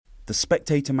The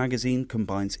Spectator magazine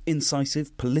combines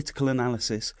incisive political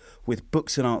analysis with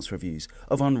books and arts reviews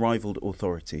of unrivalled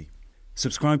authority.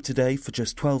 Subscribe today for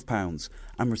just £12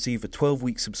 and receive a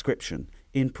 12-week subscription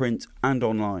in print and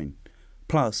online,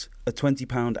 plus a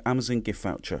 £20 Amazon gift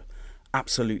voucher,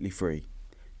 absolutely free.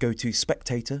 Go to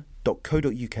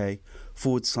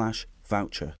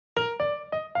spectator.co.uk/voucher.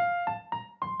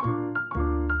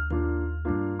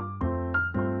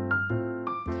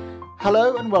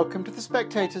 Hello and welcome to the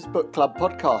Spectator's Book Club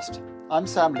podcast. I'm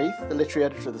Sam Leith, the literary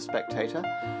editor of The Spectator,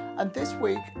 and this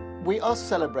week we are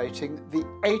celebrating the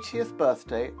 80th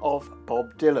birthday of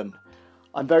Bob Dylan.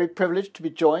 I'm very privileged to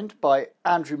be joined by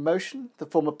Andrew Motion, the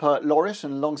former Poet Laureate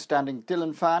and long-standing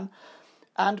Dylan fan,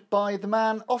 and by the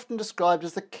man often described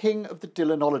as the king of the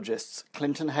Dylanologists,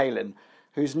 Clinton Heylin,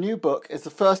 whose new book is the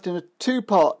first in a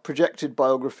two-part projected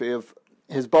biography of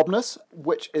his Bobness,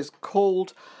 which is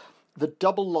called The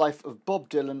Double Life of Bob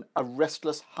Dylan, A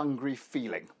Restless Hungry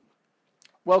Feeling.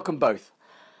 Welcome both.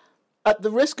 At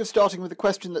the risk of starting with a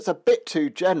question that's a bit too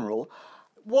general,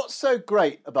 what's so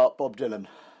great about Bob Dylan?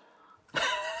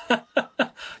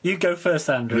 You go first,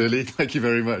 Andrew. Really? Thank you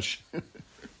very much.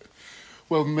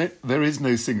 Well, there is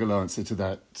no single answer to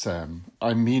that, Sam.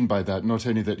 I mean by that not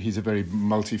only that he's a very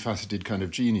multifaceted kind of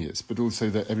genius, but also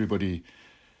that everybody...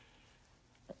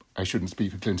 I shouldn't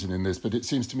speak for Clinton in this, but it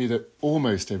seems to me that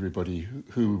almost everybody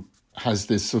who has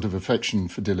this sort of affection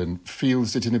for Dylan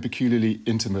feels it in a peculiarly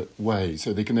intimate way,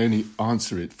 so they can only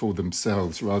answer it for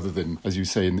themselves rather than, as you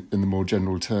say, in the more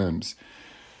general terms.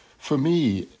 For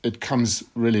me, it comes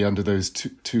really under those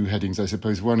two headings, I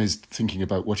suppose. One is thinking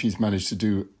about what he's managed to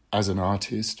do as an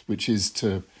artist, which is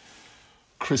to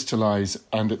crystallise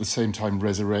and at the same time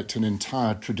resurrect an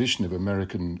entire tradition of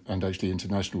American and actually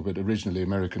international, but originally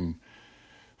American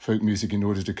folk music in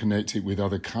order to connect it with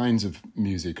other kinds of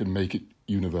music and make it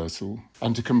universal,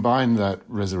 and to combine that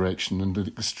resurrection and the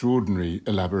extraordinary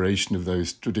elaboration of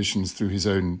those traditions through his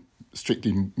own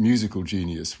strictly musical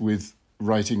genius with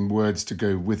writing words to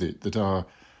go with it that are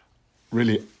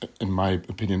really, in my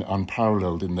opinion,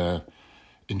 unparalleled in their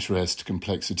interest,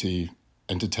 complexity,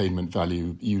 entertainment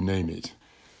value, you name it.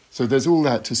 So there's all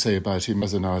that to say about him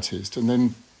as an artist. And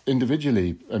then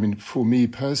individually, I mean, for me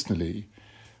personally,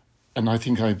 and I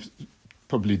think I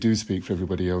probably do speak for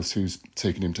everybody else who's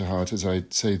taken him to heart as I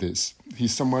say this,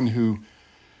 he's someone who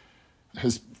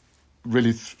has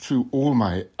really, through all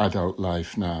my adult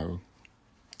life now,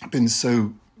 been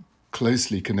so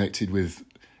closely connected with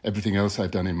everything else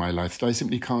I've done in my life that I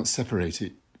simply can't separate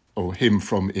it, or him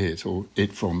from it, or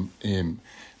it from him.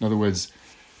 In other words,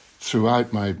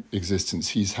 throughout my existence,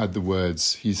 he's had the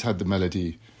words, he's had the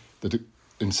melody that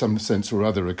in some sense or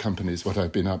other accompanies what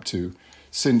I've been up to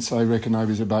since I reckon I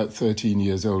was about 13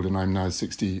 years old, and I'm now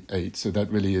 68. So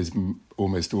that really is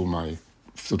almost all my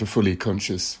sort of fully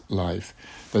conscious life.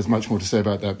 There's much more to say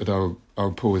about that, but I'll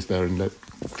pause there and let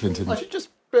Clinton... I should just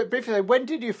briefly say, when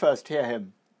did you first hear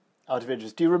him, out of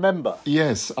interest? Do you remember?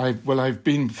 Yes, I've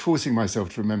been forcing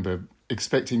myself to remember,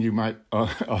 expecting you might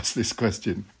ask this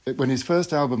question. When his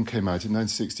first album came out in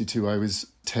 1962, I was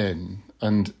 10,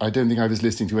 and I don't think I was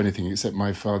listening to anything except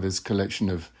my father's collection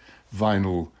of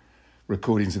vinyl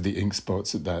recordings of the Ink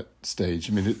Spots at that stage.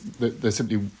 I mean,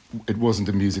 it wasn't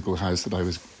a musical house that I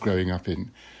was growing up in.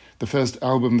 The first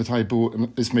album that I bought,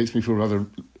 and this makes me feel rather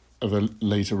of a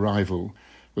late arrival,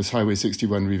 was Highway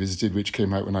 61 Revisited, which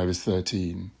came out when I was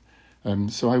 13.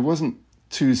 So I wasn't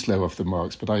too slow off the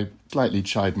marks, but I slightly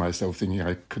chide myself thinking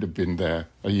I could have been there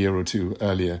a year or two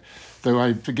earlier. Though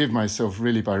I forgive myself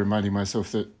really by reminding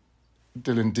myself that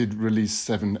Dylan did release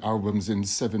 7 albums in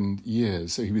 7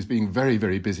 years, so he was being very,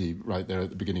 very busy right there at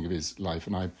the beginning of his life,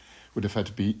 and I would have had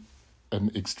to be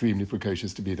extremely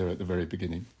precocious to be there at the very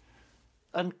beginning.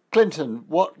 And Clinton,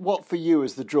 what for you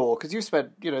is the draw? Because you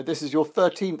spent, this is your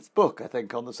 13th book, I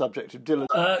think, on the subject of Dylan.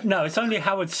 No, it's only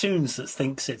Howard Soons that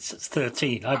thinks it's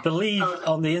 13. I believe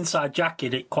on the inside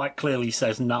jacket it quite clearly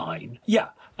says 9.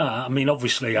 Yeah. I mean,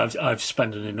 obviously, I've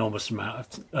spent an enormous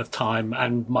amount of time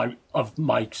and my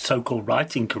so-called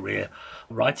writing career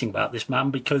writing about this man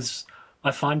because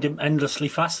I find him endlessly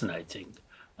fascinating.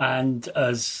 And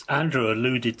as Andrew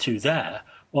alluded to there,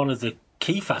 one of the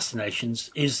key fascinations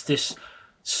is this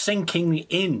sinking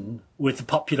in with the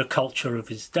popular culture of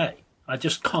his day. I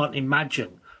just can't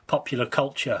imagine popular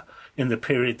culture in the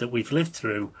period that we've lived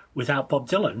through without Bob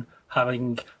Dylan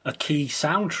having a key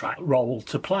soundtrack role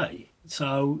to play.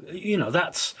 So,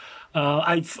 that's...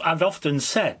 I've often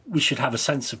said we should have a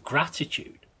sense of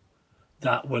gratitude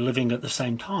that we're living at the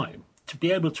same time. To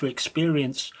be able to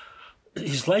experience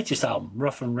his latest album,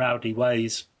 Rough and Rowdy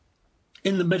Ways,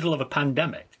 in the middle of a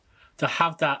pandemic, to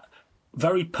have that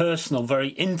very personal, very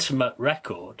intimate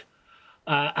record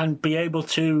and be able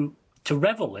to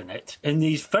revel in it in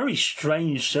these very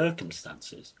strange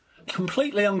circumstances.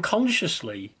 Completely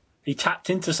unconsciously, he tapped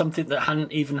into something that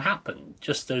hadn't even happened,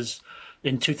 just as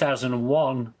in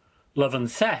 2001, Love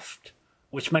and Theft,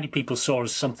 which many people saw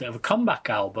as something of a comeback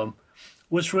album,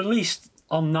 was released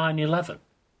on 9/11.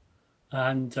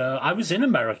 And I was in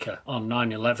America on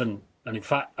 9/11. And in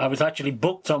fact, I was actually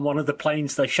booked on one of the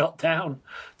planes they shot down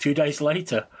 2 days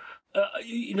later.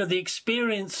 The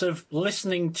experience of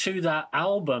listening to that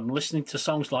album, listening to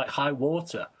songs like High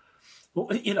Water,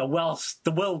 whilst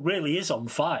the world really is on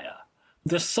fire,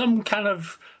 there's some kind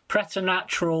of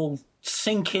preternatural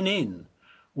sinking in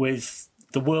with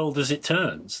the world as it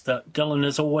turns that Dylan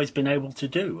has always been able to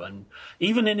do. And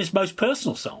even in his most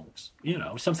personal songs,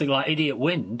 something like Idiot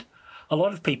Wind, a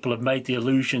lot of people have made the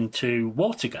allusion to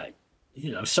Watergate.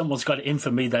 Someone's got it in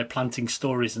for me, they're planting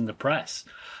stories in the press.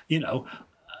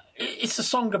 It's a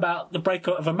song about the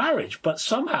breakup of a marriage, but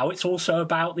somehow it's also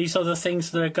about these other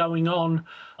things that are going on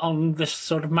this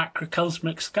sort of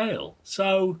macrocosmic scale.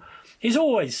 So he's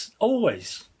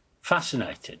always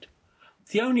fascinated.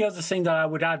 The only other thing that I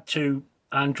would add to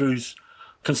Andrew's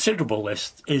considerable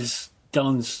list is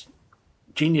Dylan's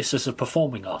genius as a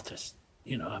performing artist.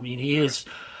 He is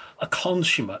a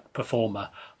consummate performer.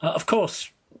 Of course,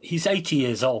 he's 80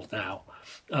 years old now.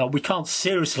 We can't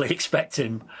seriously expect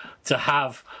him to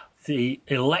have the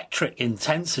electric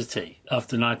intensity of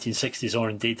the 1960s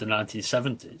or indeed the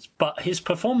 1970s. But his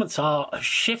performance art has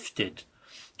shifted.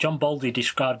 John Bowlby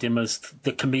described him as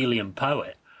the chameleon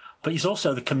poet, but he's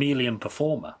also the chameleon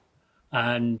performer.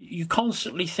 And you're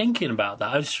constantly thinking about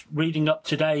that. I was reading up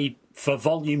today for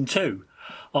Volume 2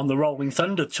 on the Rolling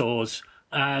Thunder tours,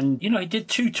 and, he did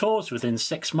 2 tours within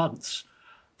 6 months.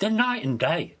 They're night and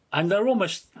day, and they're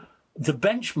almost the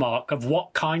benchmark of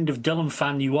what kind of Dylan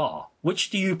fan you are. Which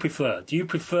do you prefer? Do you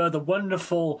prefer the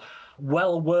wonderful,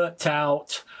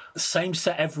 well-worked-out, same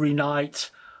set every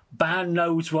night, band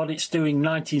knows what it's doing,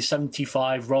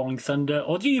 1975 Rolling Thunder?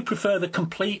 Or do you prefer the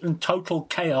complete and total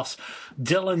chaos,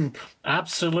 Dylan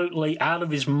absolutely out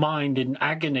of his mind in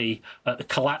agony at the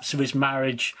collapse of his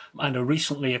marriage and a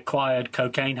recently acquired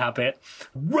cocaine habit,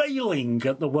 railing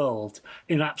at the world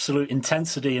in absolute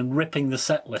intensity and ripping the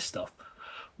set list off?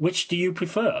 Which do you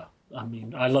prefer?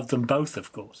 I love them both,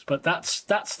 of course, but that's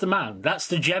the man. That's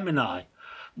the Gemini.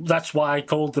 That's why I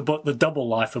called the book The Double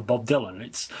Life of Bob Dylan.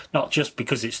 It's not just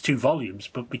because it's 2 volumes,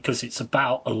 but because it's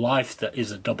about a life that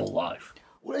is a double life.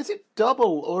 Well, is it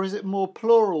double or is it more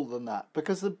plural than that?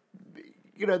 Because the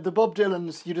Bob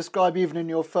Dylans you describe even in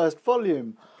your first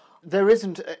volume, there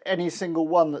isn't any single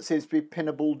one that seems to be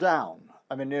pinnable down.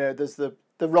 There's the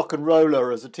rock and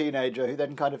roller as a teenager who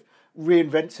then kind of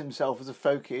reinvents himself as a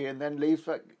folkie and then leaves.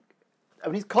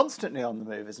 He's constantly on the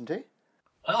move, isn't he?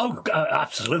 Oh,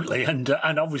 absolutely. And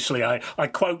obviously I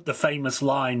quote the famous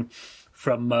line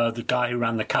from the guy who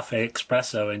ran the Cafe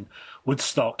Espresso in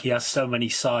Woodstock, he has so many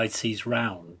sides, he's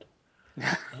round.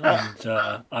 And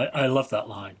I love that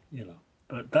line,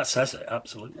 But that says it,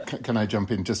 absolutely. Can I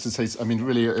jump in just to say,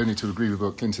 really only to agree with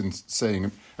what Clinton's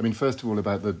saying. First of all,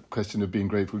 about the question of being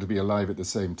grateful to be alive at the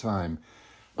same time.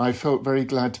 I felt very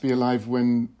glad to be alive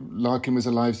when Larkin was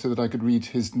alive so that I could read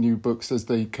his new books as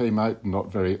they came out, not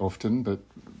very often, but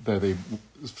there they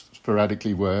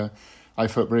sporadically were. I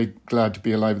felt very glad to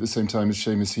be alive at the same time as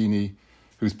Seamus Heaney,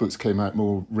 whose books came out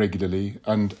more regularly.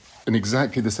 And in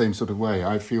exactly the same sort of way,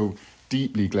 I feel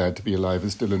deeply glad to be alive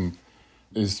as Dylan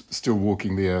is still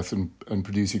walking the earth and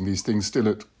producing these things, still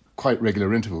at quite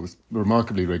regular intervals,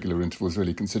 remarkably regular intervals,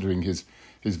 really, considering his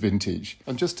vintage.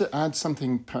 And just to add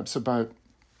something perhaps about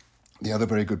the other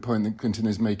very good point that Clinton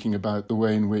is making about the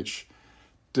way in which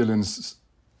Dylan's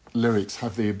lyrics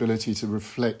have the ability to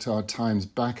reflect our times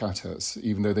back at us,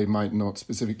 even though they might not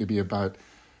specifically be about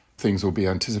things or be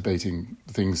anticipating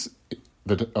things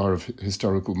that are of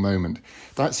historical moment.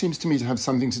 That seems to me to have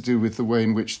something to do with the way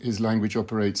in which his language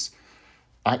operates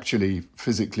actually,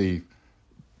 physically,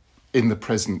 in the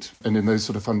present and in those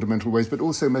sort of fundamental ways, but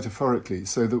also metaphorically,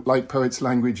 so that, like poets'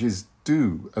 languages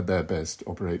do at their best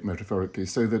operate metaphorically,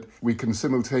 so that we can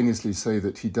simultaneously say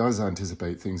that he does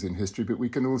anticipate things in history, but we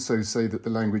can also say that the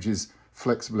language is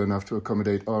flexible enough to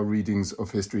accommodate our readings of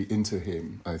history into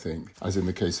him, I think, as in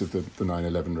the case of the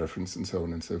 9/11 reference and so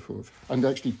on and so forth. And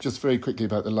actually, just very quickly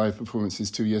about the live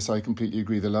performances too, yes, I completely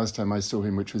agree. The last time I saw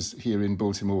him, which was here in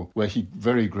Baltimore, where he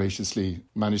very graciously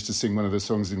managed to sing one of the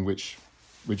songs in which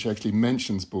actually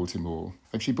mentions Baltimore.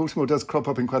 Actually, Baltimore does crop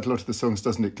up in quite a lot of the songs,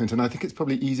 doesn't it, Clinton? I think it's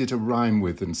probably easier to rhyme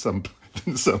with in some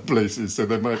places, so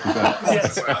there might be that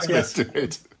aspect to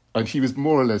it. And he was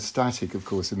more or less static, of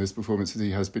course, in this performance, as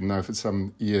he has been now for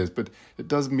some years. But it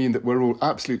does mean that we're all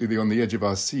absolutely on the edge of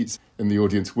our seats in the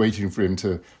audience, waiting for him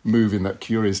to move in that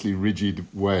curiously rigid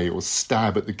way or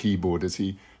stab at the keyboard, as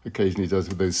he occasionally does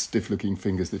with those stiff-looking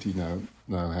fingers that he now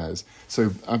has.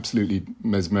 So absolutely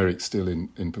mesmeric still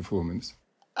in performance.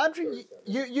 Andrew,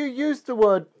 you used the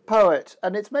word poet,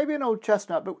 and it's maybe an old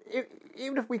chestnut, but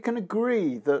even if we can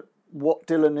agree that what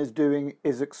Dylan is doing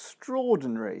is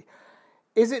extraordinary,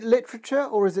 is it literature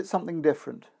or is it something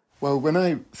different? Well, when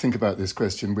I think about this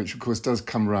question, which of course does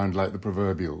come round like the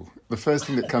proverbial, the first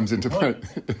thing that comes into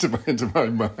my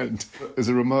mind is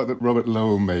a remark that Robert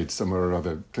Lowell made somewhere or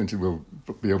other. Clinton will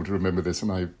be able to remember this,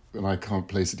 and I can't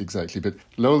place it exactly. But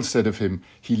Lowell said of him,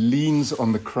 he leans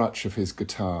on the crutch of his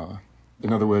guitar.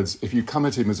 In other words, if you come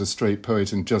at him as a straight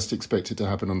poet and just expect it to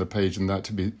happen on the page and that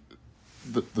to be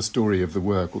the story of the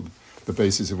work or the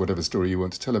basis of whatever story you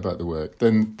want to tell about the work,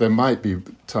 then there might be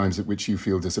times at which you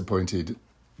feel disappointed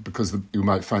because you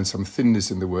might find some thinness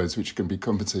in the words which can be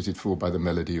compensated for by the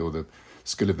melody or the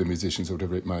skill of the musicians or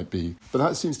whatever it might be. But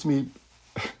that seems to me,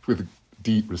 with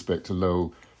deep respect to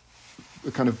Lowell,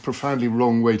 a kind of profoundly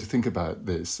wrong way to think about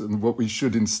this. And what we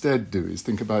should instead do is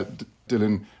think about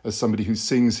Dylan as somebody who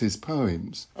sings his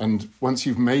poems. And once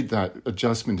you've made that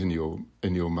adjustment in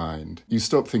your mind, you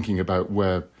stop thinking about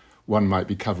where one might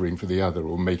be covering for the other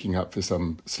or making up for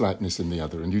some slackness in the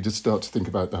other. And you just start to think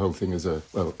about the whole thing as a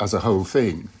whole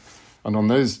thing. And on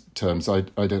those terms, I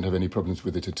don't have any problems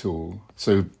with it at all.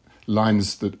 So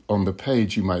lines that on the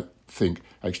page you might think,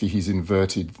 actually, he's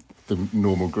inverted the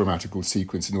normal grammatical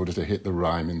sequence in order to hit the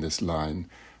rhyme in this line,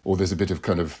 or there's a bit of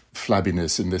kind of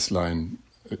flabbiness in this line,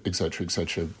 etc.,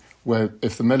 etc. Where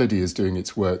if the melody is doing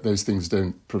its work, those things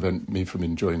don't prevent me from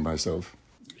enjoying myself.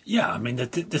 Yeah, I mean, the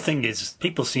thing is,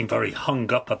 people seem very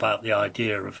hung up about the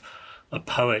idea of a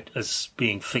poet as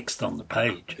being fixed on the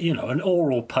page. You know, and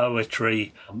oral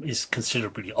poetry is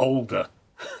considerably older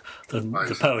than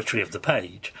the poetry of the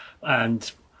page.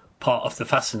 And part of the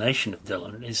fascination of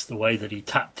Dylan is the way that he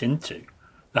tapped into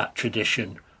that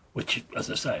tradition, which, as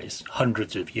I say, is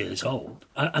hundreds of years old,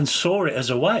 and saw it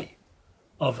as a way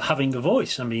of having a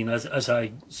voice. I mean, as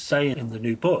I say in the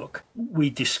new book, we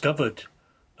discovered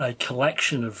a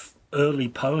collection of early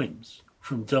poems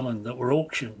from Dylan that were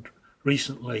auctioned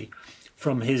recently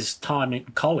from his time in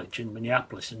college in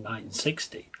Minneapolis in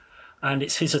 1960. And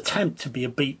it's his attempt to be a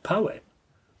beat poet.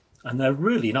 And they're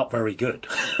really not very good.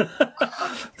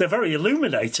 They're very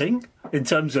illuminating in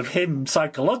terms of him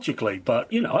psychologically,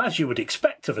 but, you know, as you would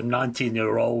expect of a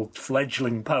 19-year-old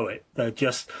fledgling poet, they're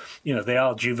just, you know, they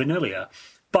are juvenilia.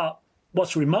 But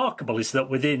what's remarkable is that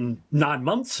within 9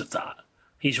 months of that,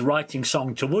 he's writing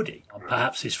Song to Woody,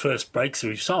 perhaps his first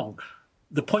breakthrough song.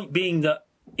 The point being that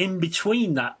in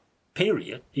between that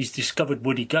period, he's discovered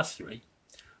Woody Guthrie,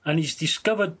 and he's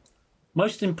discovered,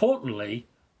 most importantly,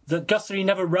 that Guthrie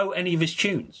never wrote any of his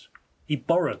tunes. He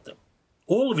borrowed them.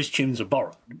 All of his tunes are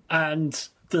borrowed. And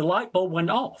the light bulb went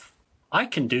off. I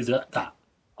can do that.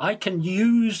 I can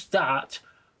use that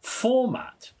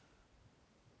format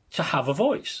to have a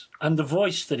voice. And the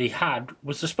voice that he had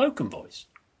was the spoken voice.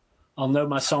 I'll know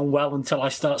my song well until I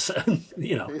start,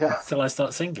 until I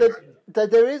start singing.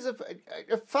 There is a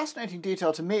fascinating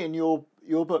detail to me in your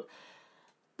book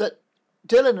that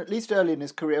Dylan, at least early in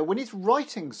his career, when he's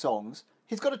writing songs,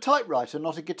 he's got a typewriter,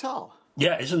 not a guitar.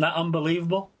 Yeah, isn't that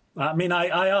unbelievable? I mean,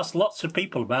 I asked lots of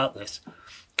people about this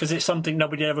because it's something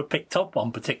nobody ever picked up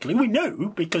on particularly. We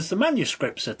knew because the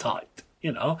manuscripts are typed,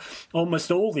 you know.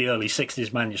 Almost all the early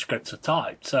 60s manuscripts are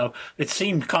typed, so it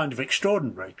seemed kind of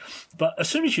extraordinary. But as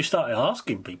soon as you started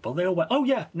asking people, they all went, oh,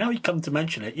 yeah, now you come to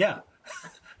mention it, yeah.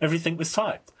 Everything was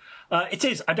typed. It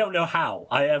is. I don't know how.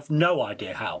 I have no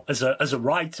idea how. As a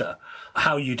writer,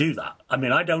 how you do that. I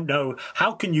mean, I don't know.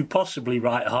 How can you possibly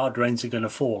write Hard Rains Are Gonna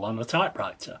Fall on a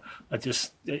typewriter?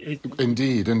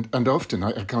 Indeed. And often,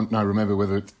 I can't now remember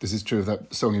whether this is true of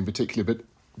that song in particular,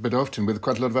 but often with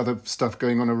quite a lot of other stuff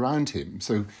going on around him.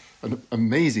 So an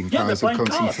amazing powers of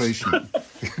concentration.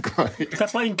 They're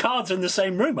playing cards in the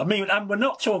same room. I mean, and we're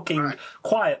not talking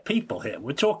quiet people here.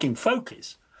 We're talking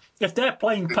folkies. If they're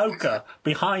playing poker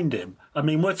behind him, I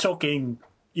mean, we're talking,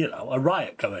 you know, a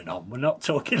riot going on. We're not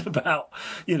talking about,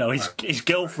 you know, his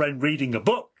girlfriend reading a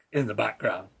book in the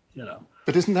background, you know.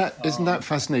 But isn't that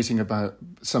fascinating about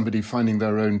somebody finding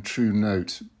their own true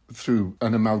note through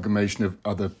an amalgamation of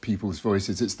other people's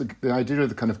voices? It's the idea of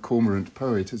the kind of cormorant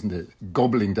poet, isn't it?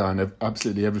 Gobbling down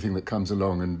absolutely everything that comes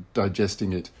along and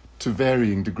digesting it to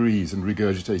varying degrees and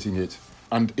regurgitating it.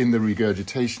 And in the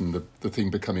regurgitation, the thing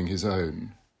becoming his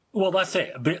own. Well, that's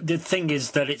it. But the thing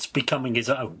is that it's becoming his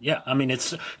own. Yeah, I mean, it's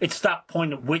that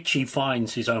point at which he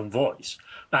finds his own voice,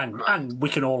 and we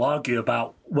can all argue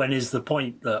about when is the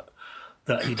point that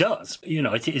he does. You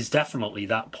know, it is definitely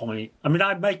that point. I mean,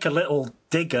 I make a little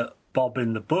dig at Bob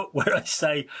in the book where I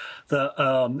say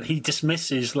that he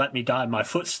dismisses "Let Me Die in My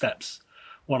Footsteps,"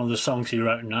 one of the songs he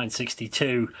wrote in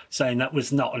 1962, saying that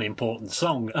was not an important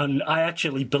song, and I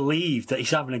actually believe that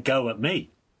he's having a go at me.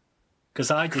 Because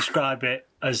I describe it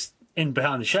as, in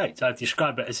Behind the Shades, I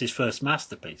describe it as his first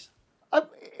masterpiece. I'm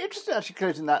interested, actually,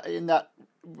 Clinton, in that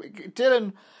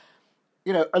Dylan,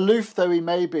 you know, aloof though he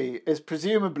may be, is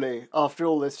presumably, after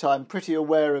all this time, pretty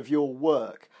aware of your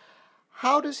work.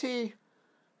 How does he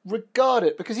regard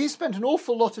it? Because he spent an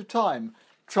awful lot of time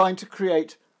trying to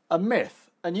create a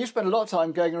myth, and you spent a lot of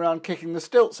time going around kicking the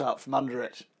stilts out from under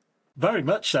it. Very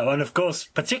much so, and of course,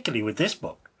 particularly with this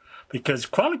book, because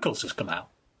Chronicles has come out.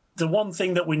 The one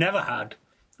thing that we never had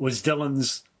was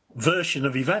Dylan's version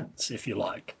of events, if you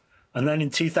like. And then in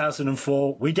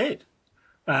 2004, we did.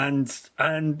 And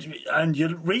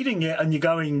you're reading it and you're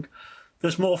going,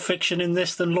 there's more fiction in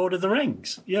this than Lord of the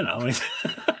Rings, you know.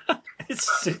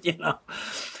 It's you know.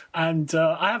 And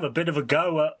I have a bit of a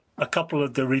go at a couple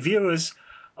of the reviewers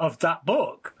of that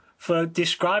book for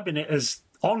describing it as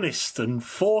honest and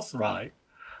forthright.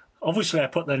 Obviously, I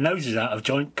put their noses out of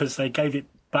joint because they gave it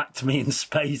back to me in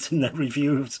spades in their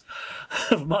reviews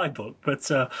of my book. But,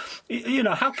 you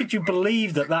know, how could you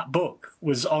believe that book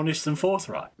was honest and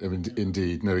forthright? I mean,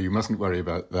 indeed. No, you mustn't worry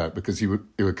about that because you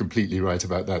were completely right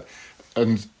about that.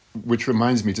 And which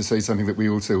reminds me to say something that we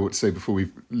also ought to say before we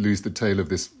lose the tail of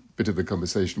this bit of the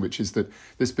conversation, which is that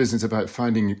this business about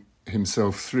finding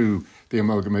himself through the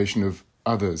amalgamation of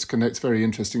others connects very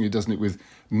interestingly, doesn't it, with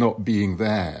not being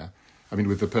there. I mean,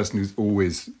 with the person who's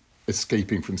always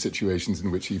escaping from situations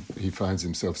in which he finds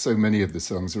himself. So many of the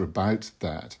songs are about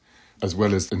that, as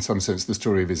well as, in some sense, the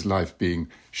story of his life being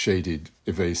shaded,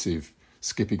 evasive,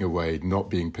 skipping away, not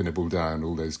being pinnable down,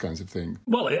 all those kinds of things.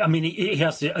 Well, I mean, he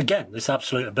has, again, this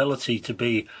absolute ability to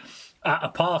be at a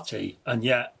party and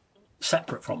yet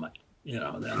separate from it, you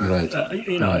know. Right.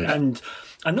 You know, right.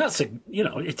 and that's, you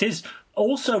know, it is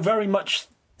also very much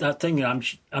that thing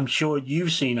that I'm sure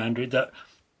you've seen, Andrew, that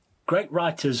great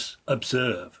writers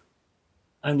observe.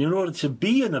 And in order to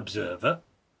be an observer,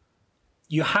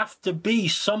 you have to be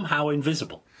somehow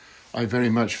invisible. I very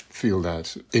much feel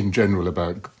that, in general,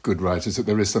 about good writers, that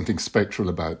there is something spectral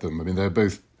about them. I mean, they're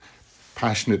both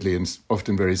passionately and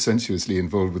often very sensuously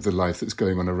involved with the life that's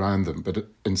going on around them, but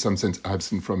in some sense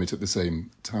absent from it at the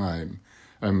same time.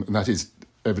 And that is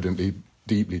evidently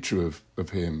deeply true of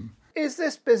him. Is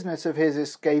this business of his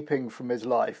escaping from his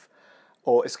life,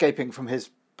 or escaping from his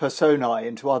personae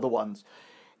into other ones,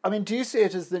 I mean, do you see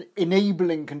it as the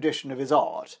enabling condition of his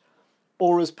art,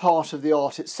 or as part of the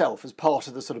art itself, as part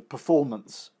of the sort of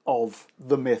performance of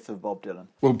the myth of Bob Dylan?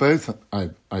 Well, both,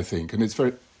 I think. And it's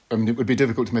very... I mean, it would be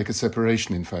difficult to make a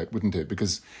separation, in fact, wouldn't it?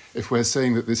 Because if we're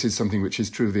saying that this is something which is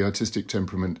true of the artistic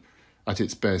temperament at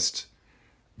its best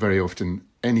very often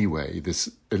anyway,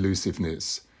 this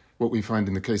elusiveness, what we find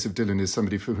in the case of Dylan is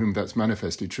somebody for whom that's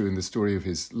manifestly true in the story of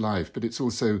his life. But it's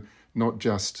also not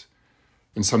just,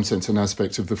 in some sense, an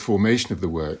aspect of the formation of the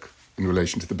work in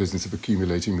relation to the business of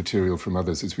accumulating material from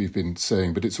others, as we've been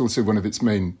saying, but it's also one of its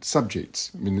main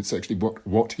subjects. I mean, it's actually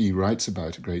what he writes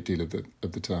about a great deal of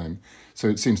the time. So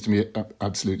it seems to me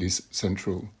absolutely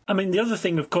central. I mean, the other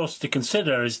thing, of course, to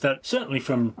consider is that certainly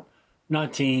from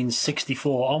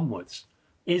 1964 onwards,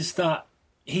 is that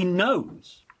he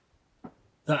knows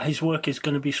that his work is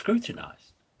going to be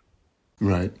scrutinised.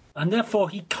 Right. And therefore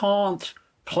he can't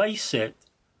place it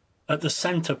at the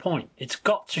centre point. It's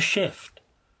got to shift,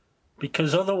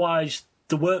 because otherwise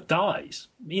the work dies.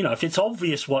 You know, if it's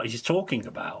obvious what he's talking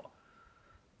about,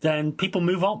 then people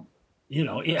move on. You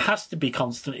know, it has to be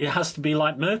constant. It has to be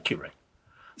like Mercury.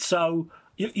 So,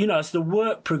 you know, as the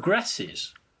work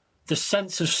progresses, the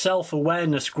sense of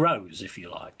self-awareness grows, if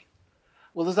you like.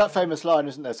 Well, there's that famous line,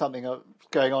 isn't there? Something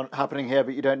going on, happening here,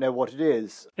 but you don't know what it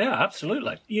is. Yeah,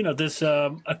 absolutely. You know, there's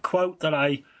a quote that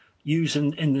I use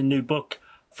in the new book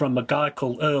from a guy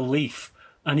called Earl Leaf,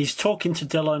 and he's talking to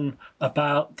Dylan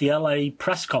about the LA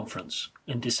press conference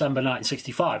in December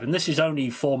 1965. And this is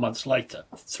only 4 months later,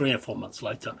 3 or 4 months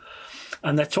later.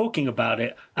 And they're talking about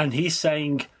it, and he's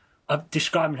saying,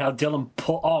 describing how Dylan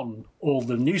put on all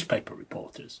the newspaper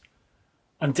reporters.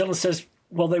 And Dylan says,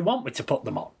 well, they want me to put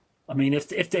them on. I mean, if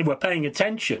they were paying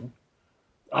attention,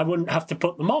 I wouldn't have to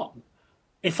put them on.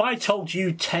 If I told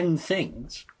you 10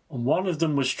 things, and one of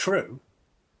them was true,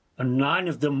 and 9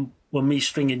 of them were me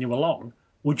stringing you along,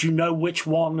 would you know which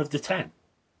one of the 10?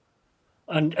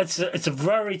 And it's a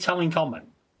very telling comment,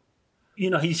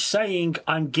 he's saying,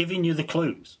 I'm giving you the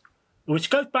clues, which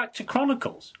goes back to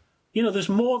Chronicles. There's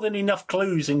more than enough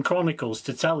clues in Chronicles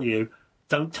to tell you,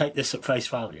 don't take this at face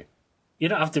value. You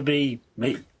don't have to be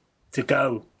me to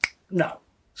go, no,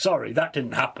 sorry, that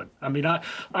didn't happen. I mean,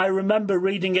 I remember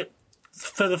reading it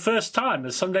for the first time.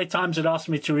 The Sunday Times had asked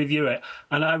me to review it,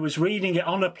 and I was reading it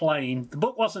on a plane. The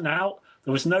book wasn't out.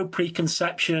 There was no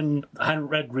preconception. I hadn't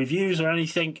read reviews or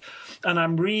anything. And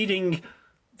I'm reading,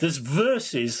 there's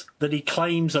verses that he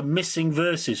claims are missing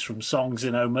verses from songs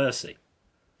in Oh Mercy.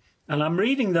 And I'm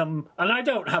reading them, and I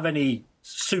don't have any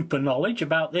super knowledge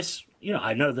about this.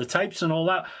 I know the tapes and all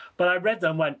that, but I read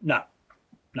them and went,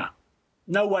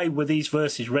 no way were these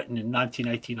verses written in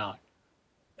 1989.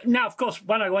 Now, of course,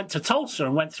 when I went to Tulsa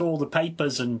and went through all the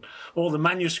papers and all the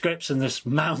manuscripts, and there's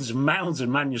mounds and mounds of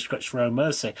manuscripts for Oh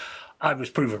Mercy, I was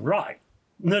proven right.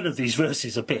 None of these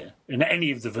verses appear in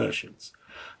any of the versions.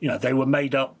 They were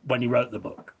made up when he wrote the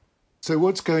book. So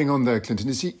what's going on there, Clinton?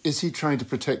 Is he trying to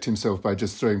protect himself by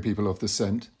just throwing people off the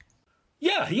scent?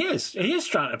 Yeah, he is. He is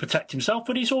trying to protect himself,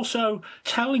 but he's also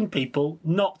telling people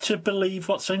not to believe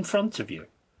what's in front of you.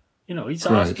 He's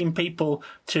asking people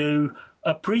to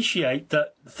appreciate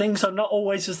that things are not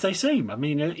always as they seem. I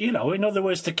mean, in other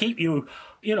words, to keep you,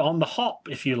 on the hop,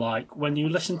 if you like, when you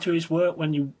listen to his work,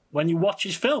 when you watch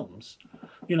his films.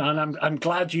 And I'm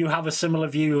glad you have a similar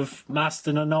view of Masked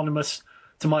and Anonymous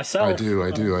to myself. I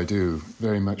do,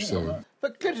 very much so.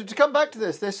 But Clinton, to come back to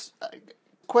this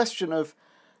question of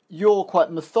your quite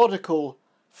methodical,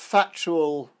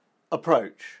 factual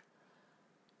approach,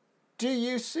 do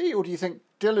you see, or do you think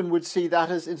Dylan would see that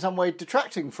as in some way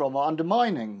detracting from or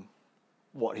undermining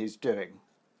what he's doing?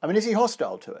 I mean, is he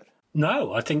hostile to it?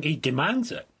 No, I think he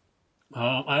demands it.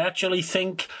 I actually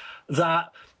think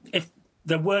that if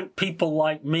there weren't people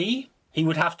like me, he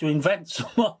would have to invent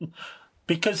someone,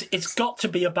 because it's got to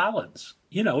be a balance.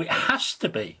 It has to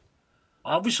be.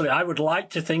 Obviously, I would like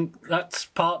to think that's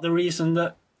part of the reason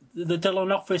that the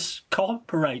Dylan office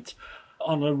cooperate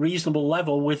on a reasonable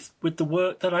level with the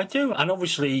work that I do. And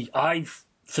obviously, I've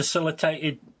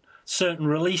facilitated certain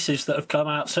releases that have come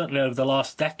out, certainly over the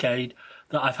last decade,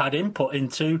 that I've had input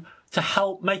into to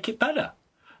help make it better.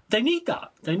 They need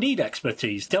that. They need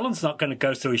expertise. Dylan's not going to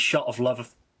go through his Shot of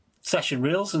Love session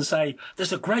reels and say,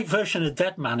 there's a great version of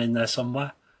Dead Man in there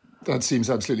somewhere. That seems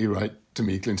absolutely right to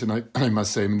me, Clinton. I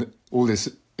must say, all this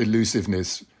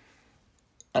elusiveness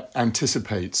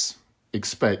anticipates,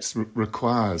 expects,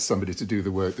 requires somebody to do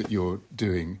the work that you're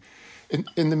doing.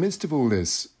 In the midst of all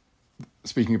this,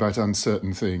 speaking about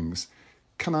uncertain things,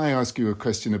 can I ask you a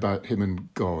question about him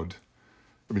and God?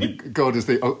 I mean, God is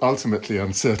the ultimately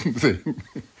uncertain thing.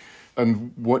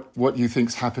 And what you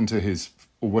think's happened to his,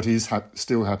 or what is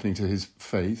still happening to his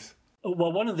faith?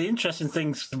 Well, one of the interesting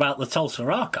things about the Tulsa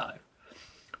Archive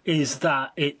is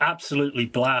that it absolutely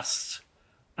blasts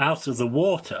out of the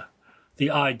water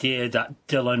the idea that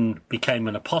Dylan became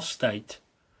an apostate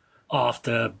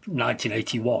after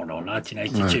 1981 or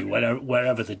 1982, right,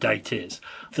 wherever the date is.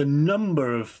 The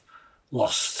number of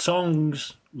lost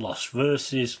songs, lost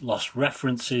verses, lost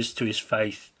references to his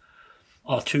faith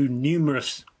are too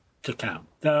numerous to count.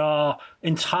 There are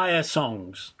entire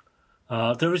songs.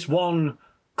 There is one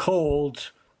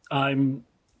called I'm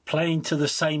Playing to the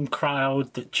Same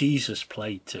Crowd That Jesus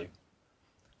Played To,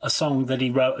 a song that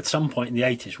he wrote at some point in the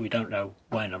 80s. We don't know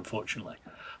when, unfortunately.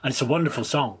 And it's a wonderful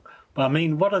song. But I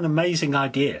mean, what an amazing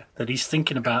idea that he's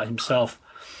thinking about himself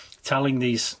telling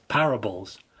these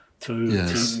parables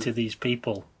to these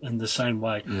people in the same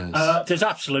way. Yes. There's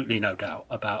absolutely no doubt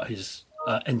about his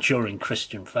enduring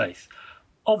Christian faith.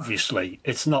 Obviously,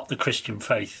 it's not the Christian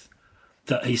faith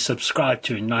that he subscribed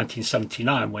to in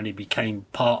 1979 when he became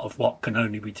part of what can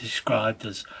only be described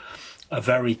as a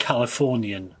very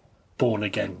Californian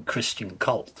born-again Christian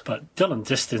cult. But Dylan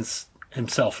distanced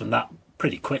himself from that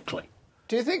pretty quickly.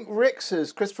 Do you think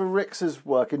Christopher Rix's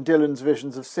work in Dylan's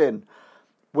Visions of Sin,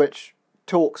 which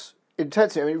talks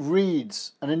intensely, I mean,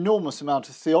 reads an enormous amount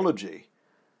of theology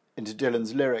into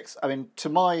Dylan's lyrics. I mean, to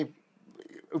my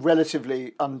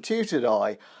relatively untutored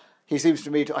eye, he seems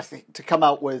to me to come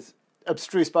out with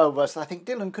abstruse Bible verses. I think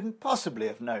Dylan couldn't possibly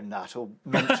have known that or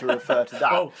meant to refer to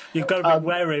that. Oh, you've got to be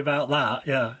wary about that.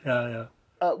 Yeah.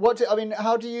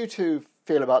 How do you two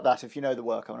feel about that? If you know the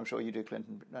work, I'm sure you do,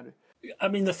 Clinton. I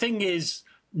mean, the thing is,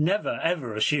 never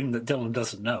ever assume that Dylan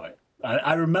doesn't know it.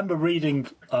 I remember reading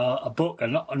a book,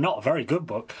 not a very good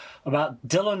book, about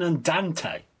Dylan and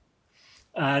Dante,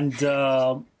 and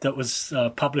that was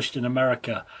published in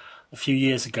America a few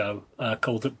years ago,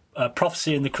 called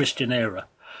Prophecy in the Christian Era.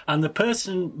 And the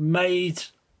person made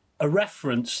a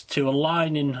reference to a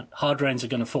line in Hard Rains Are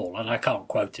Gonna Fall, and I can't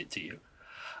quote it to you,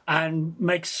 and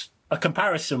makes a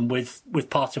comparison with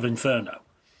part of Inferno.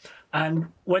 And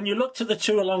when you looked at the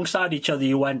two alongside each other,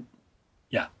 you went,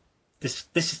 yeah, this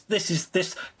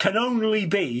can only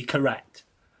be correct.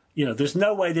 You know, there's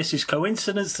no way this is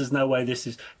coincidence. There's no way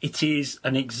it is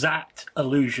an exact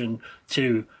allusion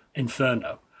to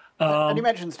Inferno. And he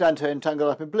mentions Dante and Tangled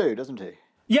Up in Blue, doesn't he?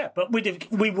 Yeah, but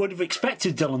we would have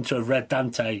expected Dylan to have read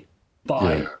Dante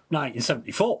by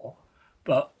 1974.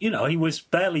 But, you know, he was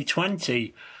barely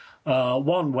 21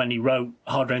 when he wrote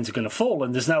Hard Rains Are Gonna Fall,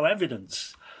 and there's no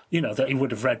evidence, you know, that he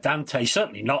would have read Dante,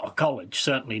 certainly not at college,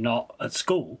 certainly not at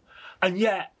school. And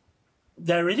yet,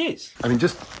 there it is. I mean,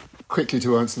 just quickly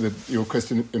to answer your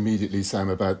question immediately, Sam,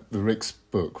 about the Ricks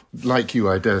book. Like you,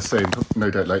 I dare say, no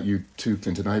doubt like you too,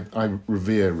 Clinton, I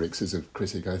revere Ricks as a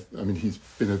critic. I mean, he's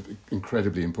been an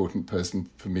incredibly important person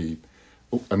for me,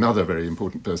 another very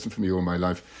important person for me all my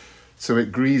life. So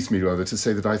it grieves me, rather, to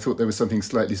say that I thought there was something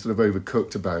slightly sort of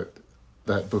overcooked about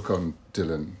that book on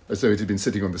Dylan, as though it had been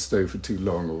sitting on the stove for too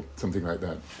long or something like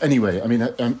that. Anyway, I mean,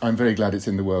 I'm very glad it's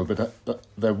in the world, but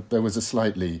there was a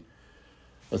slightly,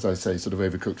 as I say, sort of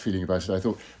overcooked feeling about it, I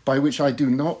thought, by which I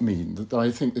do not mean that I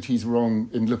think that he's wrong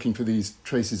in looking for these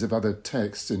traces of other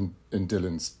texts in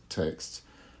Dylan's texts.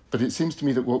 But it seems to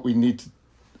me that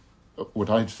what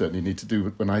I certainly need to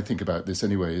do when I think about this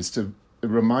anyway, is to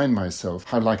remind myself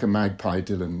how like a magpie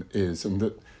Dylan is, and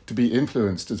that to be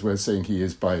influenced, as we're saying he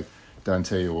is, by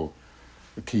Dante or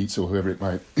Keats or whoever it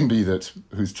might be,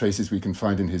 whose traces we can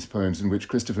find in his poems, and which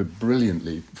Christopher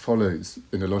brilliantly follows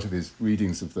in a lot of his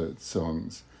readings of the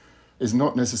songs, is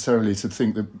not necessarily to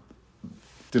think that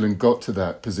Dylan got to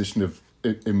that position of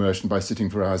immersion by sitting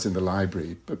for hours in the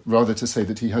library, but rather to say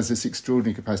that he has this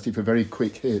extraordinary capacity for very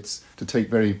quick hits, to take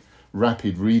very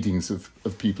rapid readings of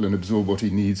people and absorb what he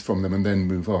needs from them and then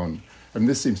move on. And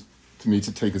this seems to me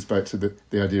to take us back to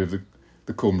the idea of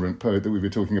the cormorant poet that we were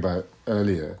talking about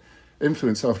earlier.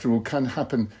 Influence, after all, can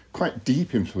happen, quite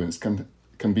deep influence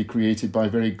can be created by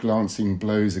very glancing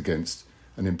blows against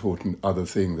an important other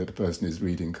thing that a person is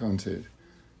reading, can't it?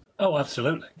 Oh,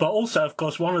 absolutely. But also, of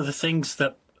course, one of the things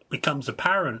that becomes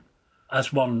apparent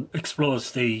as one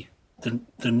explores the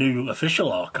new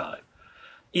official archive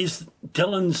is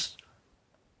Dylan's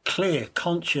clear,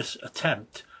 conscious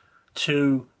attempt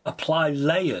to apply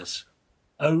layers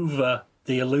over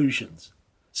the allusions,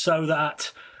 so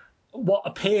that what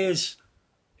appears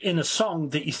in a song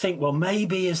that you think, well,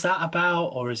 maybe is that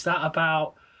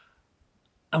about,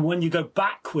 and when you go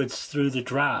backwards through the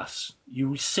drafts,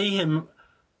 you see him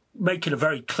making a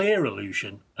very clear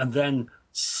allusion and then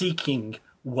seeking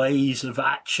ways of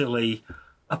actually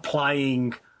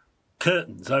applying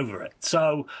curtains over it.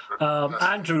 So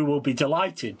Andrew will be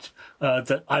delighted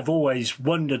that I've always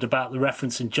wondered about the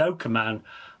reference in Joker Man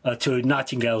to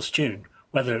Nightingale's tune,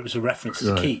 whether it was a reference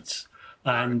to Keats.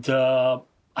 And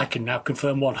I can now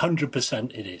confirm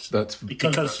 100% it is.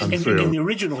 Because in the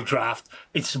original draft,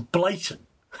 it's a blatant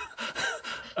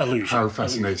allusion. How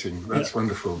fascinating. That's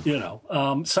wonderful. You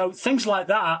know, so things like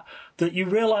that you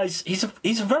realise he's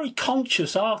a very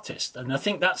conscious artist. And I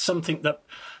think that's something that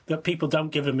people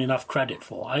don't give him enough credit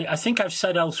for. I think I've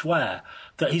said elsewhere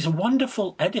that he's a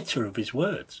wonderful editor of his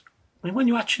words. I mean, when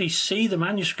you actually see the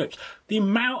manuscripts, the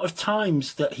amount of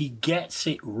times that he gets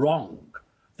it wrong,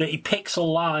 that he picks a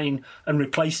line and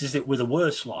replaces it with a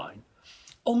worse line,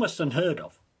 almost unheard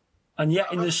of. And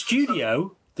yet in the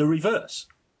studio, the reverse.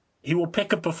 He will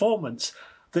pick a performance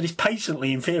that is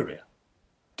patently inferior.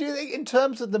 Do you think, in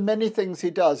terms of the many things he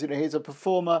does, you know, he's a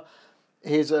performer,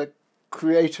 he's a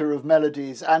creator of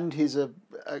melodies, and he's a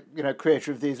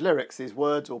creator of these lyrics, these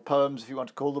words or poems, if you want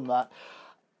to call them that.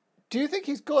 Do you think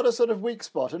he's got a sort of weak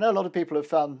spot? I know a lot of people have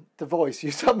found The Voice.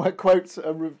 You somewhere quotes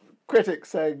a critic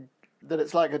saying that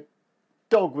it's like a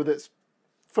dog with its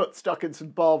foot stuck in some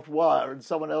barbed wire, and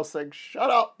someone else saying, "Shut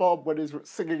up, Bob," when he's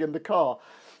singing in the car.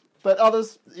 But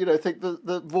others, you know, think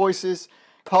the voice is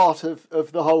part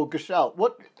of the whole gestalt.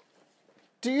 What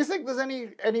do you think? There's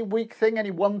any weak thing,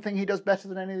 any one thing he does better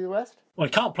than any of the rest? Well,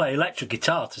 he can't play electric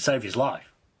guitar to save his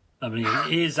life. I mean,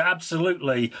 he is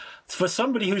absolutely, for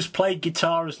somebody who's played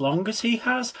guitar as long as he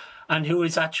has, and who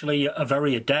is actually a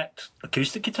very adept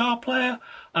acoustic guitar player,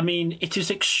 I mean, it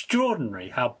is extraordinary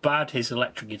how bad his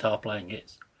electric guitar playing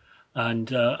is.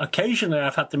 And occasionally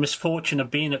I've had the misfortune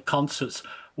of being at concerts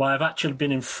where I've actually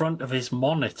been in front of his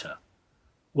monitor,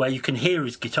 where you can hear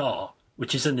his guitar,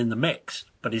 which isn't in the mix,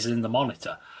 but is in the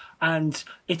monitor. And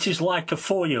it is like a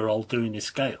 4-year-old doing his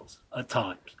scales at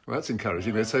times. Well, that's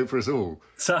encouraging. There's hope for us all.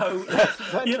 So,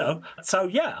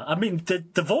 yeah. I mean,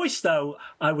 the voice, though,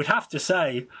 I would have to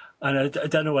say, and I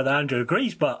don't know whether Andrew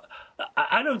agrees, but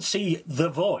I don't see The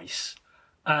Voice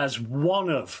as one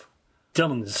of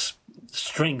Dylan's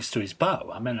strings to his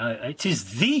bow. I mean, it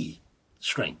is the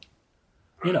string.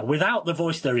 You know, without the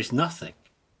voice, there is nothing.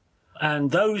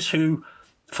 And those who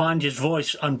find his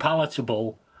voice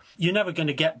unpalatable, you're never going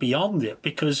to get beyond it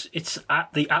because it's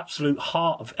at the absolute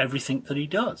heart of everything that he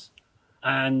does.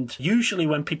 And usually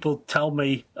when people tell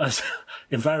me, as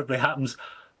invariably happens,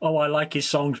 oh, I like his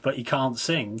songs, but he can't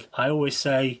sing, I always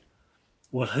say,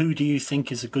 well, who do you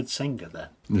think is a good singer then?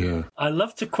 Yeah. I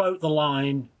love to quote the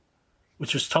line,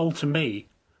 which was told to me.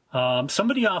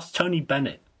 Somebody asked Tony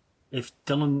Bennett if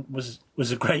Dylan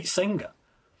was a great singer.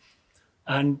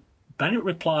 And Bennett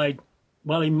replied,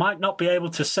 well, he might not be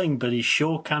able to sing, but he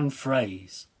sure can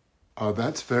phrase. Oh,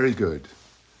 that's very good.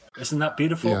 Isn't that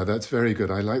beautiful? Yeah, that's very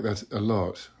good. I like that a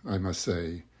lot, I must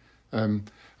say. And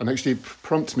actually it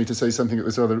prompts me to say something that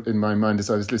was rather in my mind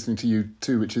as I was listening to you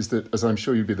too, which is that, as I'm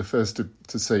sure you'd be the first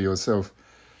to say yourself,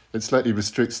 it slightly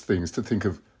restricts things to think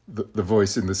of the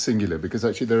voice in the singular, because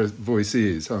actually there are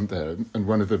voices, aren't there? And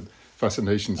one of the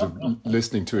fascinations of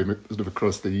listening to him sort of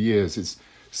across the years is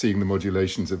seeing the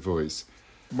modulations of voice.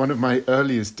 One of my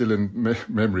earliest Dylan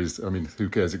memories, I mean, who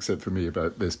cares except for me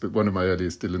about this, but one of my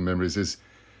earliest Dylan memories is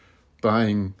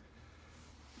buying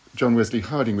John Wesley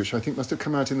Harding, which I think must have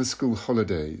come out in the school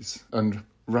holidays, and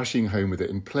rushing home with it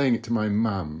and playing it to my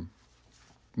mum,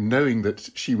 knowing that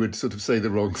she would sort of say the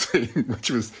wrong thing, which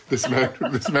was, this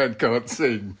man can't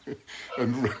sing.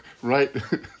 And right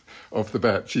off the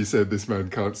bat, she said, this man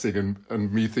can't sing,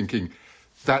 and me thinking,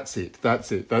 that's it,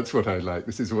 that's what I like.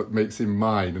 This is what makes him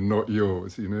mine and not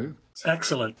yours, you know?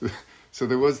 Excellent. So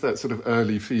there was that sort of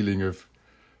early feeling of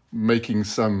making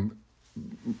some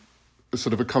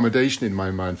sort of accommodation in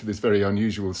my mind for this very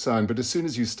unusual sound. But as soon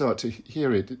as you start to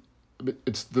hear it,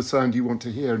 it's the sound you want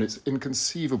to hear, and it's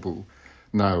inconceivable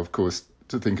now, of course,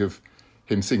 to think of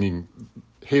him singing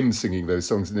those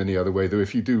songs in any other way, though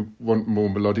if you do want more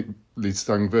melodically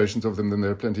sung versions of them, then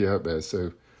there are plenty out there,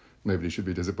 so nobody should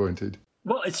be disappointed.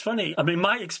 Well, it's funny. I mean,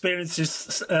 my experience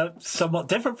is somewhat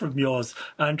different from yours,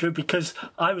 Andrew, because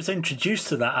I was introduced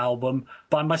to that album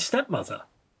by my stepmother,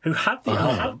 who had the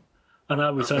album, and I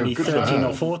was only 13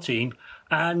 or 14,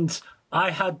 and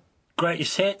I had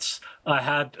greatest hits, I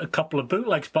had a couple of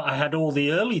bootlegs, but I had all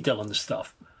the early Dylan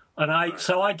stuff.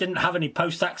 So I didn't have any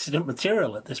post-accident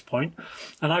material at this point,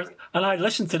 and I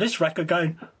listened to this record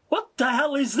going, what the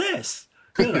hell is this?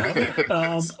 You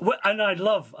know, and I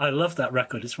love that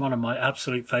record. It's one of my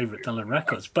absolute favourite Dylan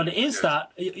records. But it is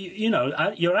that, you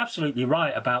know, you're absolutely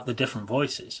right about the different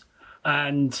voices.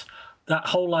 And that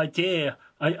whole idea,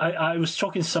 I was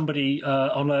talking to somebody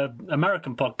on an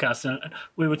American podcast, and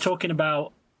we were talking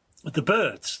about the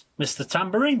Byrds, Mr.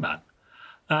 Tambourine Man.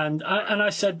 And I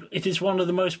said, it is one of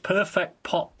the most perfect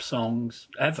pop songs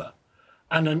ever,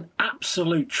 and an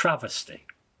absolute travesty.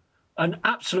 An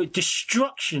absolute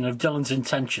destruction of Dylan's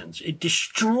intentions. It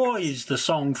destroys the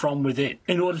song from within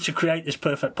in order to create this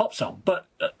perfect pop song. But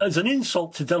as an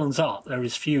insult to Dylan's art, there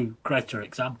is few greater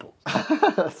examples.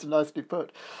 That's nicely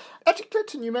put. Actually,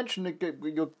 Clinton, you mentioned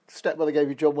your stepmother gave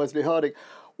you John Wesley Harding.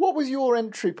 What was your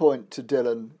entry point to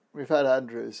Dylan? We've had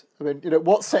Andrew's. I mean, you know,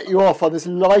 what set you off on this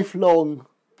lifelong,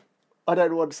 I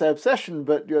don't want to say obsession,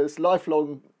 but you know, this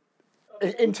lifelong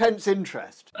intense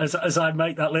interest? As I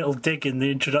make that little dig in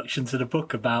the introduction to the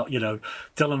book about, you know,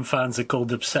 Dylan fans are called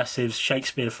obsessives,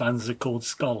 Shakespeare fans are called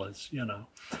scholars, you know.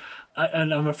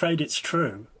 And I'm afraid it's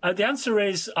true. The answer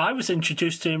is I was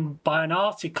introduced to him by an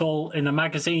article in a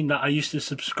magazine that I used to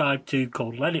subscribe to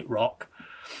called Let It Rock.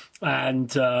 And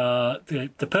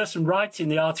the person writing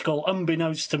the article,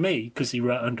 unbeknownst to me, because he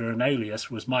wrote under an alias,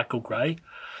 was Michael Gray.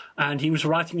 And he was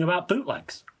writing about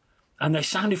bootlegs. And they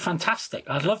sounded fantastic.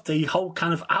 I loved the whole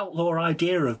kind of outlaw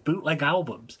idea of bootleg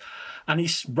albums. And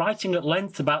he's writing at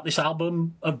length about this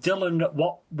album of Dylan at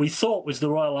what we thought was the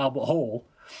Royal Albert Hall,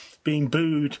 being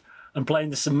booed and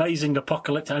playing this amazing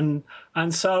Apocalypse.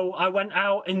 And so I went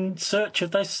out in search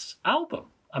of this album.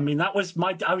 I mean, I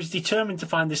was determined to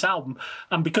find this album.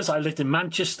 And because I lived in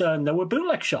Manchester and there were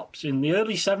bootleg shops, in the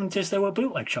early 70s, there were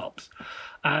bootleg shops.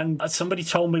 And somebody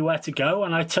told me where to go,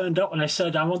 and I turned up and I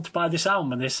said, I want to buy this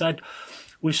album. And they said,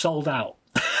 we've sold out.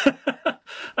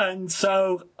 And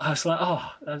so I was like,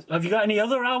 oh, have you got any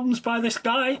other albums by this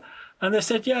guy? And they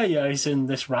said, yeah, he's in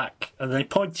this rack. And they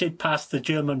pointed past the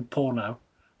German porno.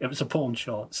 It was a porn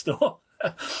short store.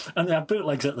 And they had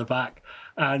bootlegs at the back.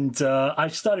 And I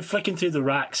started flicking through the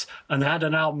racks, and they had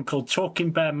an album called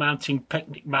Talking Bear Mountain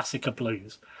Picnic Massacre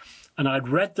Blues. And I'd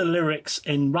read the lyrics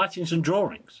in Writings and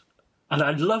Drawings. And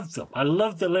I loved them. I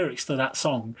loved the lyrics to that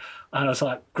song. And I was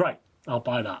like, great, I'll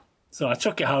buy that. So I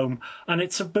took it home, and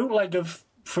it's a bootleg of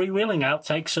freewheeling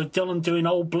outtakes of Dylan doing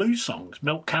old blues songs,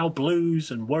 Milk Cow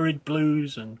Blues and Worried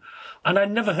Blues, and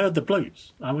I'd never heard the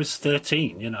blues. I was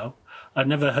 13, I'd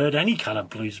never heard any kind of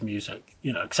blues music,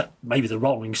 except maybe the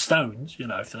Rolling Stones,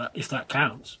 if that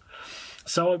counts.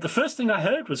 So the first thing I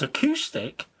heard was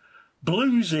acoustic,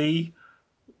 bluesy,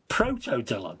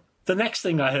 proto-Dylan. The next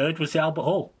thing I heard was the Albert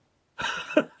Hall.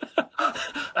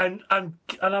 and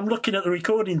I'm looking at the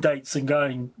recording dates and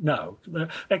going, no,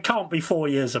 it can't be 4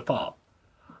 years apart.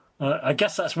 I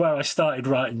guess that's where I started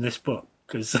writing this book,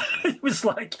 because it was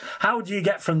like, how do you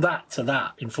get from that to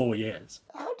that in 4 years?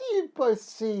 How do you both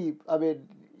see, I mean,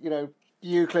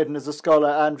 you, Clinton, as a scholar,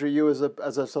 Andrew, you as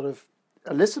a sort of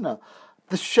a listener,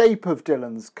 the shape of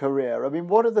Dylan's career? I mean,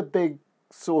 what are the big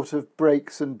sort of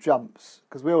breaks and jumps?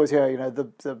 Because we always hear,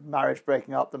 the marriage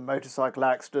breaking up, the motorcycle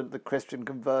accident, the Christian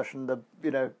conversion,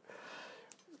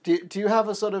 do you have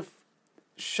a sort of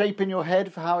shape in your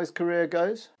head for how his career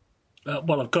goes?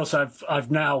 Well, of course, I've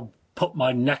now put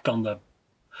my neck on the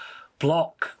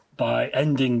block by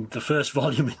ending the first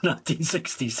volume in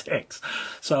 1966.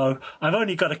 So I've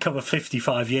only got to cover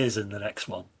 55 years in the next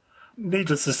one.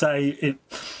 Needless to say,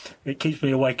 it keeps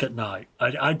me awake at night.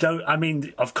 I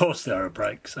mean, of course there are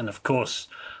breaks, and of course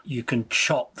you can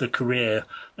chop the career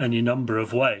in a number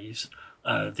of ways.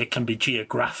 They can be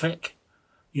geographic.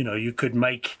 You could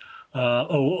make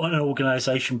an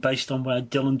organisation based on where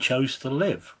Dylan chose to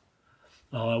live,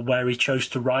 where he chose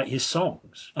to write his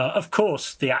songs. Of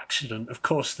course, the accident, of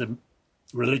course, the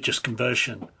religious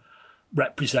conversion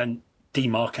represent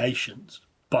demarcations,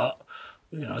 but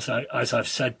as I've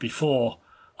said before,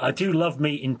 I do love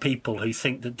meeting people who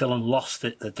think that Dylan lost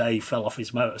it the day he fell off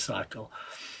his motorcycle.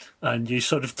 And you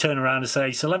sort of turn around and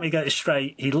say, so let me get it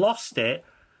straight. He lost it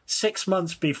 6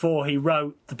 months before he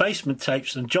wrote The Basement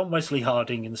Tapes and John Wesley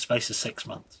Harding in the space of 6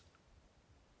 months.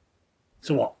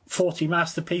 So what, 40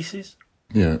 masterpieces?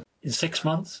 Yeah. In 6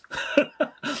 months?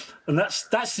 And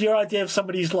that's your idea of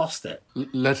somebody who's lost it.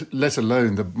 Let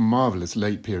alone the marvellous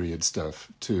late period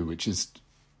stuff, too, which is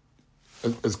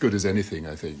as good as anything,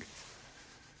 I think.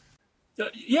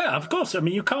 Yeah, of course. I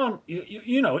mean, you can't.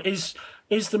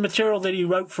 Is the material that he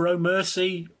wrote for Oh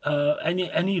Mercy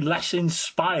any less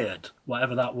inspired,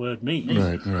 whatever that word means,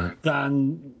 right.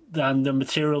 than the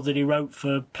material that he wrote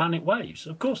for Planet Waves?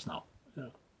 Of course not.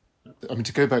 I mean,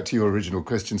 to go back to your original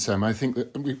question, Sam, I think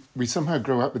that we somehow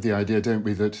grow up with the idea, don't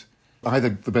we, that either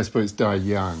the best poets die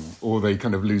young or they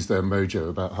kind of lose their mojo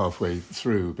about halfway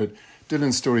through. But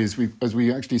Dylan's story, as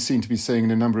we actually seem to be saying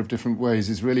in a number of different ways,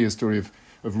 is really a story of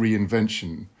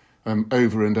reinvention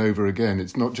over and over again.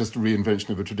 It's not just a reinvention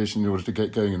of a tradition in order to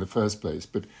get going in the first place,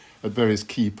 but at various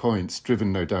key points,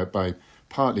 driven no doubt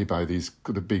partly by these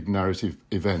kind of big narrative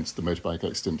events, the motorbike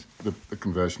accident, the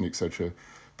conversion, etc.,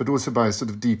 but also by a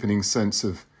sort of deepening sense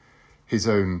of his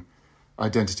own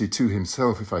identity to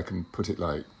himself, if I can put it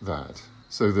like that,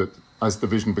 so that as the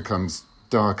vision becomes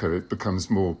darker, it becomes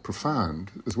more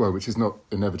profound as well, which is not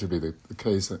inevitably the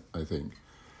case, I think.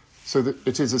 So that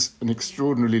it is an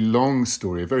extraordinarily long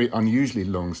story, a very unusually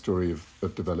long story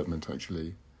of development,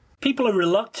 actually. People are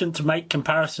reluctant to make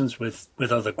comparisons with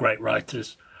other great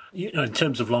writers, in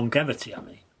terms of longevity, I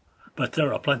mean. But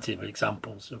there are plenty of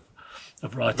examples of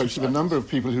writers. Actually, the number of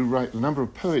people who write, the number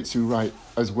of poets who write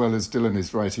as well as Dylan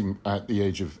is writing at the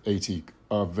age of 80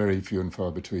 are very few and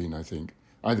far between, I think.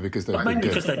 Either because they're mainly dead.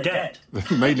 Because they're dead.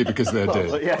 Mainly because they're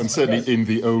dead. Yes, and certainly in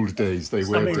the old days they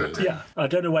were dead. Yeah, I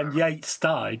don't know when Yeats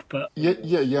died, but...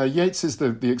 Yeah. Yeats is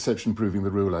the exception proving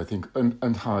the rule, I think,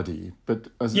 and Hardy. But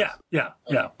Yeah.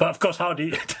 But of course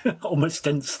Hardy almost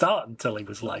didn't start until he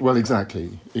was late. Well,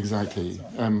 exactly. But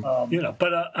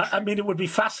I mean, it would be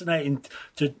fascinating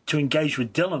to engage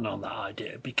with Dylan on that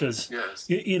idea because,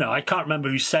 I can't remember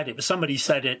who said it, but somebody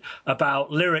said it about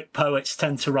lyric poets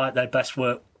tend to write their best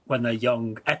work when they're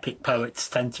young. Epic poets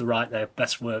tend to write their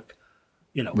best work,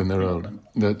 when they're old.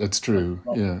 That's true.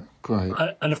 Yeah, quite.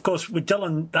 And of course, with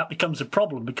Dylan, that becomes a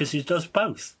problem because he does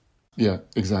both. Yeah,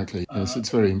 exactly. Yes, it's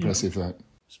very impressive that.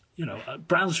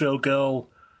 Brownsville Girl,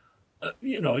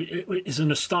 is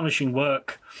an astonishing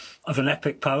work of an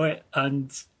epic poet,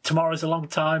 and Tomorrow's a Long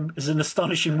Time is an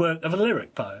astonishing work of a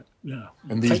lyric poet.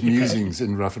 And these musings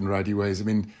in rough and rowdy ways. I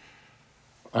mean,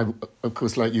 I, of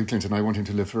course, like you, Clinton, I want him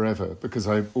to live forever because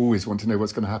I always want to know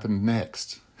what's going to happen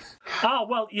next. Oh,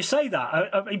 well, you say that.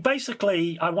 I mean,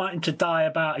 basically, I want him to die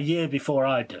about a year before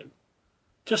I do,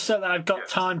 just so that I've got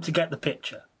time to get the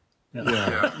picture.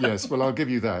 Yes, well, I'll give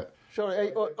you that. Sure,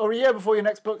 or a year before your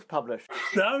next book's published.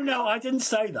 No, I didn't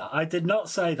say that. I did not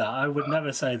say that. I would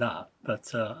never say that. But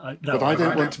I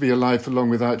don't want to be alive for long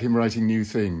without him writing new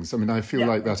things. I mean, I feel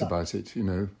like that about it,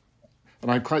 And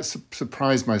I quite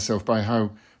surprised myself by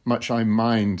how much I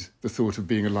mind the thought of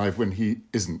being alive when he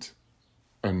isn't,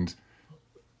 and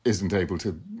isn't able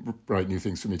to write new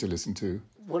things for me to listen to.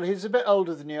 Well, he's a bit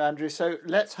older than you, Andrew, so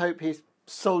let's hope he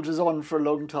soldiers on for a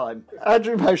long time.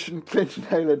 Andrew Motion, Clinton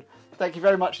Heylin, thank you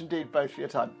very much indeed both for your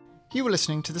time. You were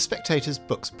listening to the Spectator's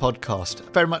Books podcast.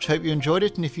 Very much hope you enjoyed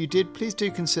it, and if you did, please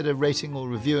do consider rating or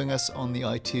reviewing us on the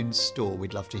iTunes store.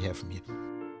 We'd love to hear from you.